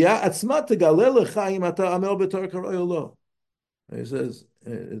says,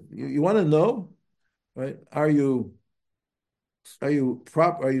 you want to know, right? Are you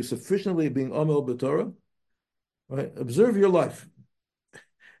sufficiently being omel b'Torah? Right? Observe your life.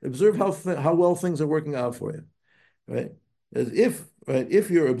 Observe how well things are working out for you. Right? As if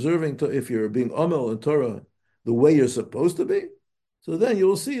you're observing, if you're being omel in Torah the way you're supposed to be, so then you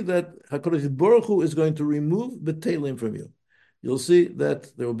will see that HaKadosh Baruch Hu is going to remove betelim from you. You'll see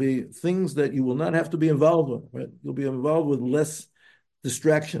that there will be things that you will not have to be involved with, right? You'll be involved with less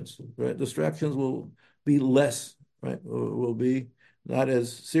distractions, right? Distractions will be less, right? Will be not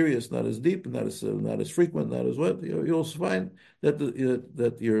as serious, not as deep, not as frequent, not as what. You'll find that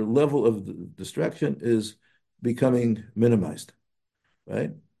that your level of distraction is becoming minimized,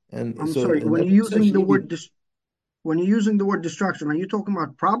 right? And I'm so, sorry, and when that's you're using the essentially word when you're using the word distraction, are you talking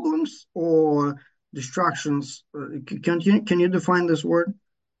about problems or distractions. Can you define this word?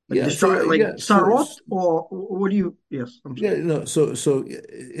 Like Yeah. So like yeah. tsarot, or what do you? Yes, I'm sorry. Yeah, no, so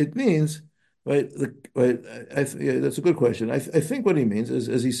it means, right, right, yeah, that's a good question. I think what he means is,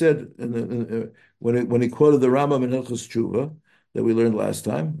 as he said when he quoted the Rambam in Hilchos Tshuva that we learned last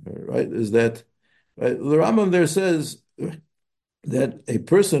time, right, is that, right, the Rambam there says that a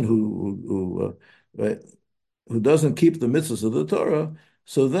person right, who doesn't keep the mitzvahs of the Torah,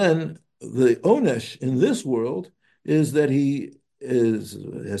 so then the onesh in this world is that he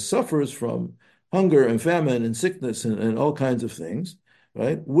suffers from hunger and famine and sickness and all kinds of things,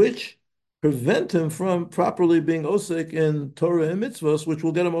 right? Which prevent him from properly being osek in Torah and mitzvahs, which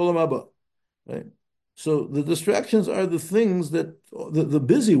will get him olam haba, right? So the distractions are the things that the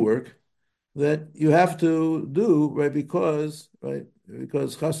busy work that you have to do, right? Because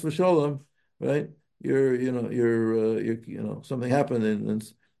chas v'sholem, right? Something happened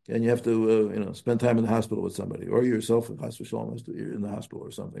and you have to spend time in the hospital with somebody, or yourself chas v'sholem you're in the hospital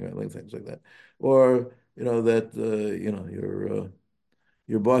or something, right? Like things like that, or that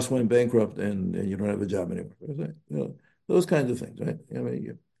your boss went bankrupt and you don't have a job anymore. Those kinds of things, right? I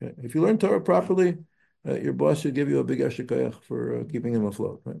mean, if you learn Torah properly, your boss should give you a big eshikayach for keeping him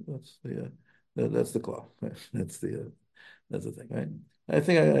afloat, right? That's the claw. Right? That's the thing, right? I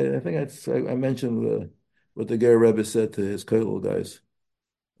mentioned what the Ger Rebbe said to his kollel guys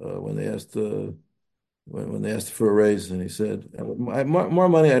when they asked when they asked for a raise, and he said, More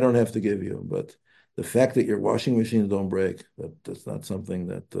money I don't have to give you, but the fact that your washing machines don't break, that's not something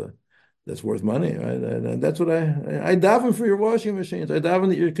that's worth money, right? And that's what I daven for your washing machines. I daven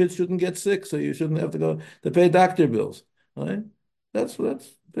that your kids shouldn't get sick, so you shouldn't have to go to pay doctor bills, right? That's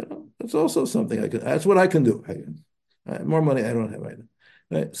also something I can. That's what I can do. More money I don't have right now.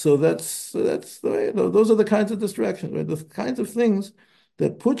 Right? So that's the way. Those are the kinds of distractions, right? The kinds of things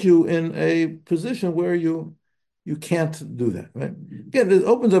that put you in a position where you can't do that, right? Again, it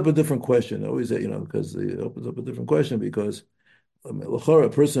opens up a different question. Always, because it opens up a different question because a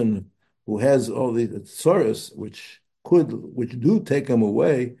person who has all the tsaros, which do take him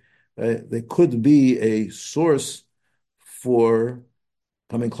away, they could be a source for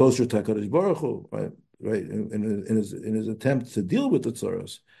coming closer to HaKadosh Baruch Hu, right? Right, in his attempt to deal with the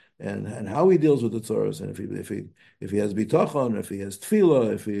tsaros, and how he deals with the tsaros, and if he has bitachon, if he has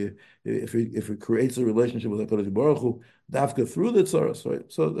tefillah, if he creates a relationship with HaKadosh Baruch Hu, dafka through the tsaros,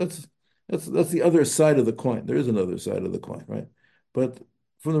 right? So that's the other side of the coin. There is another side of the coin, right? But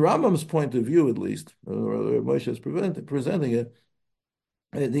from the Rambam's point of view, at least, or Moshe is presenting it,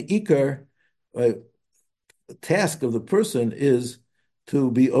 the ikar, right, task of the person is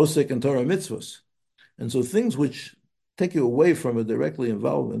to be osek and Torah mitzvahs. And so things which take you away from a direct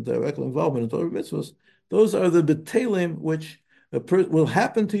involvement in Torah mitzvahs, those are the betalim which will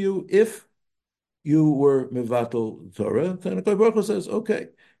happen to you if you were mevatel Torah. And HaKadosh Baruch Hu says, okay,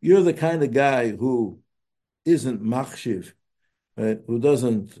 you're the kind of guy who isn't machshiv, right? Who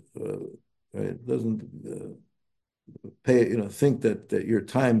doesn't pay, think that your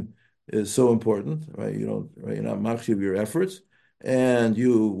time is so important, right? You don't, right? You're not machshiv your efforts, and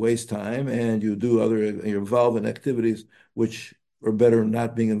you waste time, and you're involved in activities which are better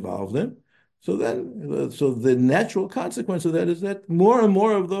not being involved in. So the natural consequence of that is that more and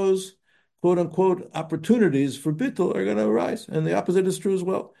more of those quote unquote opportunities for bittul are going to arise, and the opposite is true as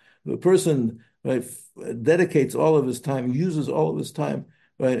well. The person, right, dedicates all of his time, uses all of his time,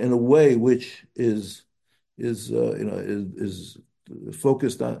 right, in a way which is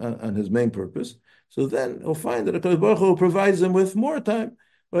focused on his main purpose. So then he'll find that HaKadosh Baruch Hu provides him with more time,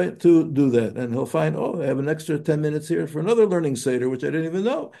 right, to do that. And he'll find, I have an extra 10 minutes here for another learning Seder, which I didn't even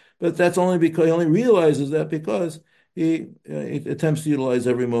know. But that's only because he only realizes that because he attempts to utilize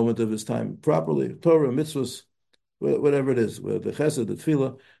every moment of his time properly. Torah, mitzvahs, whatever it is, the chesed, the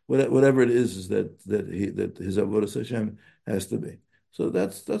tefillah, whatever it is that his avodas Hashem has to be. So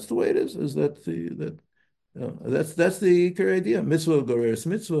that's the way it is that's the Ikar idea. Mitzvah goreres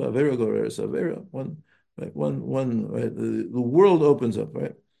mitzvah, avera goreres avera. One, right? The world opens up,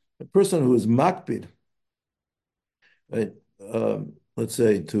 right? A person who is makpid, right? Let's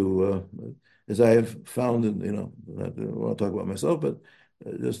say as I have found, and I don't want to talk about myself, but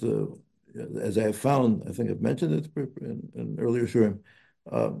just as I have found, I think I've mentioned it in earlier shurim.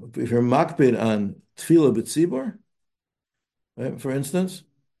 If you're makpid on tefillah b'tzibor, right, for instance,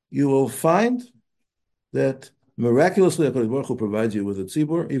 you will find that miraculously HaKadosh Baruch Hu provides you with a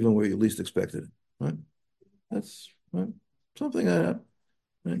tzibur even where you least expected it. Right? That's right. Something right,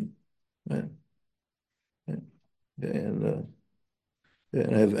 right, right. And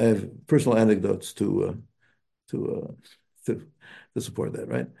I have personal anecdotes to to support that,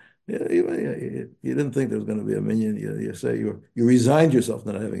 right? Yeah, you didn't think there was going to be a minyan. You say you resigned yourself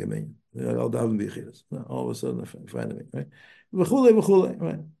to not having a minyan. All of a sudden, I find a minyan, right?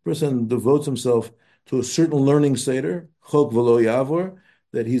 Right? Person devotes himself to a certain learning seder, chok v'lo yavor,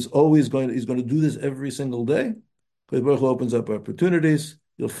 that he's going to do this every single day. Because Baruch Hu opens up opportunities.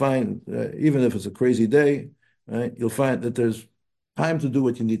 You'll find, even if it's a crazy day, right? You'll find that there's time to do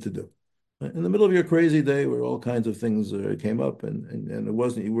what you need to do. In the middle of your crazy day, where all kinds of things came up, and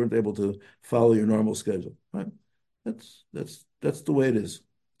you weren't able to follow your normal schedule, right? That's the way it is.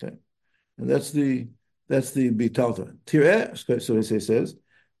 Okay, and that's the bitalta. Tireh, so he says,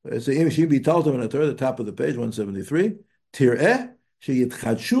 it's the she bitalta in the Torah, the top of the page, 173. Tireh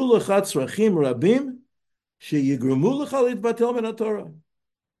sheyitchadshu lecha tzrachim rabim sheyigrumu lecha litbatel min haTorah.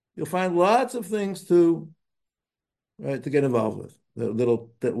 You'll find lots of things to get involved with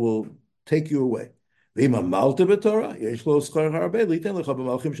that will take you away. There's a lot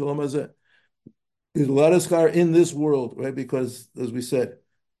of schar in this world, right? Because, as we said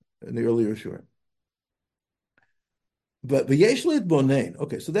in the earlier shur. But v'yesh bonain.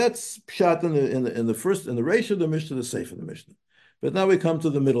 Okay, so that's pshat in the first, in the reish of the Mishnah, the seif of the Mishnah. But now we come to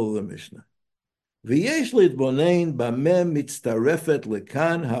the middle of the Mishnah. V'yesh bonain b'mem mitztarefet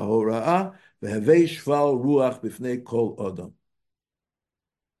lekan ha'hora'ah v'havei shval ruach b'fnei kol adam.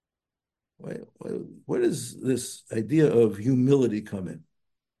 Where does this idea of humility come in?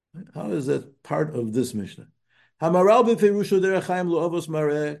 How is that part of this Mishnah? Hamaral b'perusho derech lo avos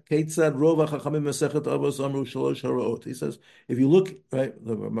mareh keitzad rov hachachamim masechet avos amru shalosh haraot. He says, if you look, right,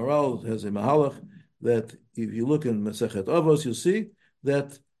 the Maral has a mahalach that if you look in Masechet Avos, you'll see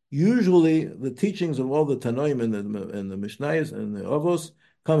that usually the teachings of all the Tanoim and the Mishnayos and the Avos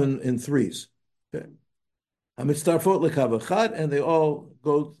come in threes. Okay. Hamitztarfot lekav echad, and they all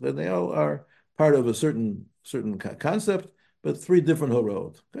are part of a certain concept, but three different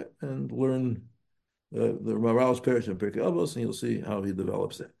horot. Okay, and learn the Maral's Perish and Pirkei Avos, and you'll see how he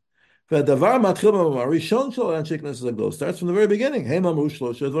develops it. Starts from the very beginning.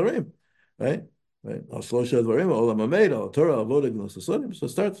 Right? Right? So it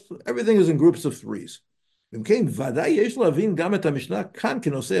starts. Everything is in groups of threes.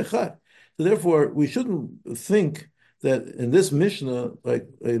 So therefore, we shouldn't think that in this Mishnah,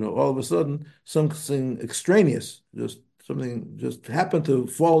 all of a sudden, something extraneous, something happened to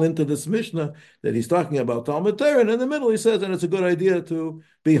fall into this Mishnah that he's talking about Talmud Torah, and in the middle he says, and it's a good idea to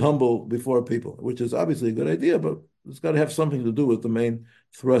be humble before people, which is obviously a good idea, but it's got to have something to do with the main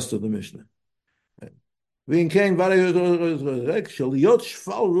thrust of the Mishnah.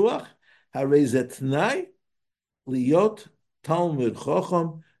 Liot Talmud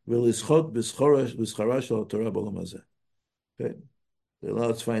Chacham v'lischot b'schara shel Torah b'olam hazeh. Okay, so now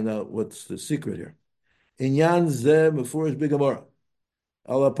let's find out what's the secret here. Inyan zeh mefurish b'Gemara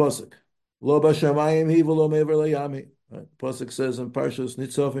ala pasuk lo b'shamayim hi v'lo me'aver layami. Pasuk says in Parshas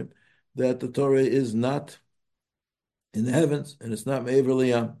Nitzavim that the Torah is not in the heavens and it's not me'aver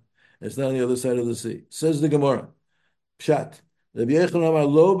layam. It's not on the other side of the sea. Says the Gemara. Pshat. Rabbi Yechon Amar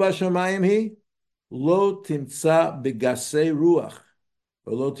lo b'shamayim hi lo timtza begasei ruach,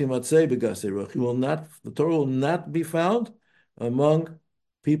 or lo timatzei begasei ruach. The Torah will not be found among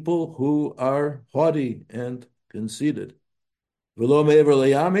people who are haughty and conceited. V'lo me'ever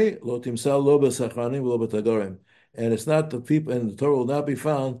layami lo timtza lo b'sachranim v'lo b'tagarim. And it's not the people, and the Torah will not be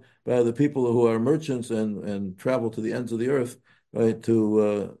found by the people who are merchants and travel to the ends of the earth, right,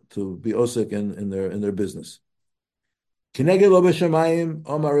 to be osek in their business. Kineged lo b'shamayim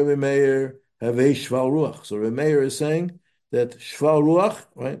Omar Rabbi Meir havei shval ruach. So Rabbi Meir is saying that shval ruach,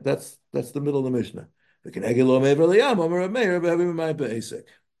 right? That's the middle of the Mishnah. Kineged lo me'ever layam Omar Rabbi Meir havei b'mayim be'esek.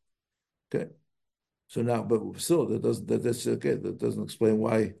 Okay. So now, but still, that's okay. That doesn't explain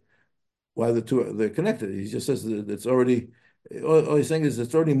why the two they're connected. He just says that it's already. All he's saying is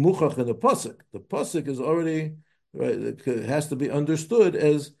it's already muchach in the pasuk. The pasuk is already right. It has to be understood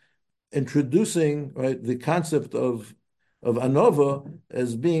as introducing right the concept of anova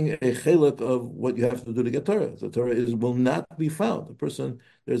as being a chelik of what you have to do to get Torah. The Torah will not be found. The person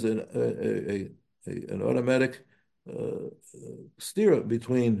there's an automatic stira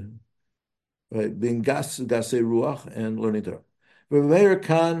between right being gasei ruach and learning Torah. Meir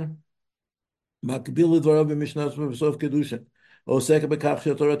Khan מקביל לדבריו במשנה בסוף קידושין, עוסק בכך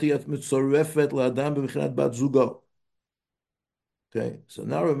שהתורה תהיה מצורפת לאדם בבחינת בת זוגו. Okay, so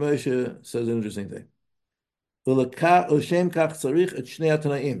now Rav Moshe says an interesting thing. ולשם כך צריך את שני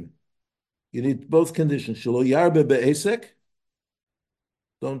התנאים. You need both conditions. שלא ירבה בעסק,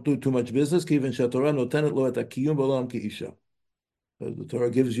 don't do too much business, כיוון שהתורה נותנת לו את הקיום בעולם כאישה. The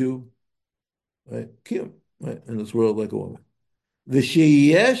Torah gives you right, קיום right, in this world like a woman.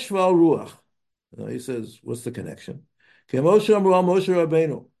 V'sheyesh val ruach. He says, what's the connection? Kemoshe amru al Moshe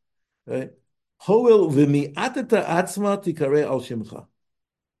Rabbeinu. Right? Hoel v'mi'ateta atzma tikare al shimcha.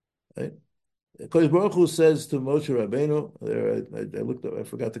 Right? Kodesh Baruch Hu says to Moshe Rabbeinu, there, I looked up, I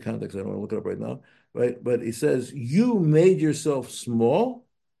forgot the context, I don't want to look it up right now, right? But he says, you made yourself small,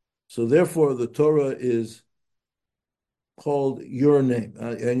 so therefore the Torah is called your name,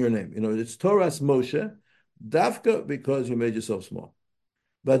 and your name. It's Torah's Moshe, Dafka, because you made yourself small.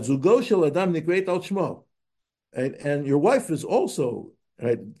 But Zugo shel Adam nikreit al shmo, right? And your wife is also,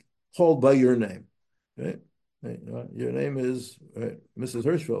 right, called by your name, right? Your name is, right, Mrs.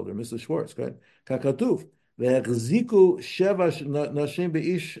 Hirshfeld or Mrs. Schwartz, right? Kakatuf ve'echziku sheva nashim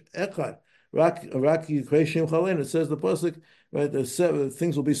beish echad. Rak yikrei shem chalein. It says the pasuk, right?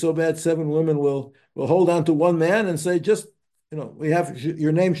 Things will be so bad, 7 women will hold on to one man and say, just, we have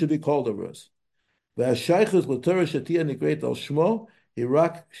your name should be called over us. Ve'ashaychus l'torah shatia nikreit al shmo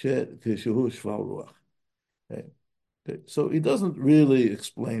hirak shehu shval ruach. Okay. So he doesn't really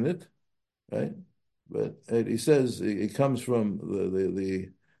explain it, right? But he says it comes from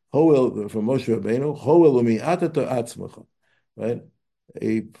the Hoel from Moshe Rabbeinu. Hoel umi'atata atzmacha, right?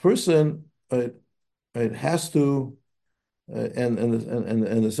 A person, right, has to, and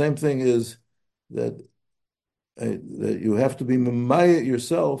the same thing is that that you have to be mamaya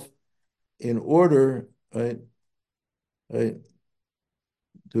yourself in order, right, to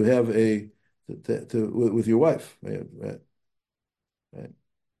have with your wife, right? Right.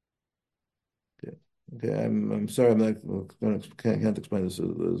 Okay, I'm sorry, I'm not going to can't explain this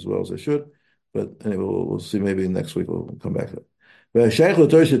as well as I should, but anyway, we'll see. Maybe next week we'll come back to it. והשייך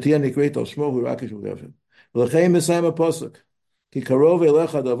לתור שתהיה נקראת על שמו הוא רק ישמעאל. ולכן מסיים הפסוק, כי קרוב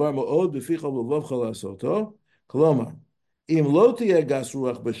אליך הדבר מאוד בפיך ובלבבך לעשותו, כלומר, אם לא תהיה גס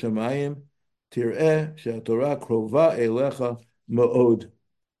רוח בשמיים, תראה שהתורה קרובה אליך מאוד,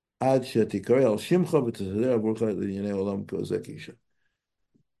 עד שתקרא על שמך ותסדר עבורך לענייני עולם כזה כאישה.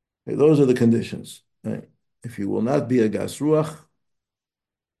 Those are the conditions. Right? If you will not be a gas ruach,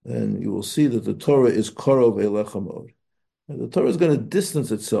 then you will see that the Torah is korov elecha mod. The Torah is going to distance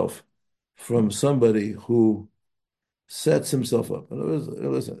itself from somebody who sets himself up. In other words,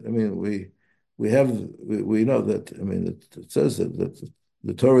 listen, I mean, we know that. I mean, it says that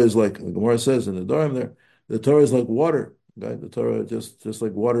the Torah is like the Gemara says in the Dvarim there. The Torah is like water. Right? The Torah just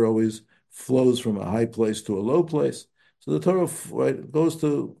like water always flows from a high place to a low place. So the Torah, right, goes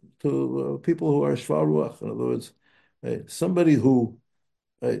to people who are shval ruach. In other words, right, somebody who,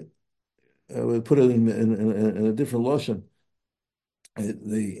 right, I would put it in a different lashon.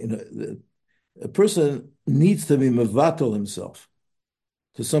 A person needs to be mevatel himself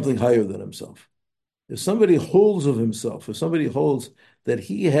to something higher than himself. If somebody holds of himself, if somebody holds that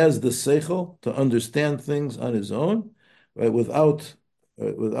he has the seichel to understand things on his own, right, without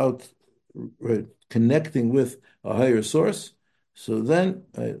right, connecting with a higher source, so then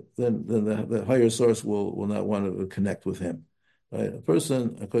the higher source will not want to connect with him. Right? A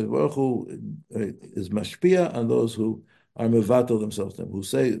person, Baruch Hu, is mashpia on those who are mevatel themselves, who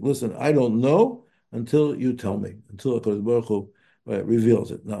say, "Listen, I don't know until you tell me." Until Baruch Hu, right,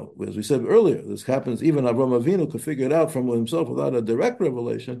 reveals it. Now, as we said earlier, this happens. Even Avraham Avinu could figure it out from himself without a direct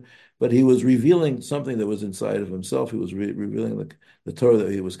revelation, but he was revealing something that was inside of himself. He was revealing the Torah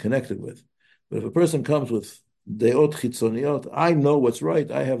that he was connected with. But if a person comes with deot chitzoniot, I know what's right.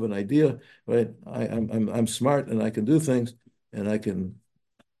 I have an idea. Right? I'm smart and I can do things, and I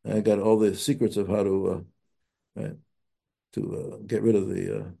got all the secrets of how to right, to get rid of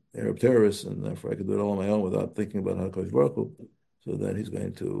the Arab terrorists, and therefore I could do it all on my own without thinking about how Kodesh Baruch Hu. So then he's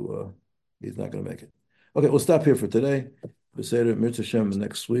not going to make it. Okay, we'll stop here for today. Beseder Mirza Hashem,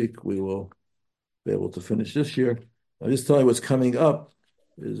 next week we will be able to finish this year. I'll just tell you what's coming up.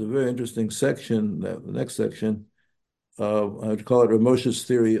 There's a very interesting section, the next section, I would call it Ramosha's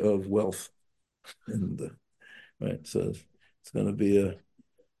theory of wealth. And right, so it's going to be a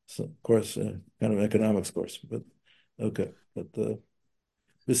course, kind of an economics course, but okay. But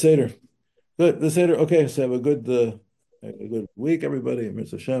Beseder, good. Beseder, okay. So have a good week, everybody.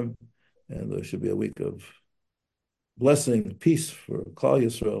 Mirza Hashem, and there should be a week of blessing, peace for Klal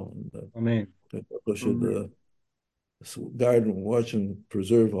Yisrael. And, Amen. We should guard and watch and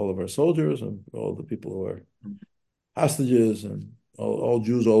preserve all of our soldiers and all the people who are hostages and all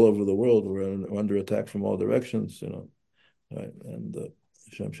Jews all over the world who are under attack from all directions. Right? And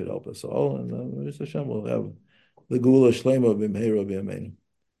Hashem should help us all, and Hashem will have the Gula Shlema b'mheira b'yameinu.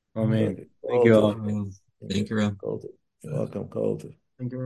 Amen. Thank you all. Thank you, Rob. You're welcome. Thank you.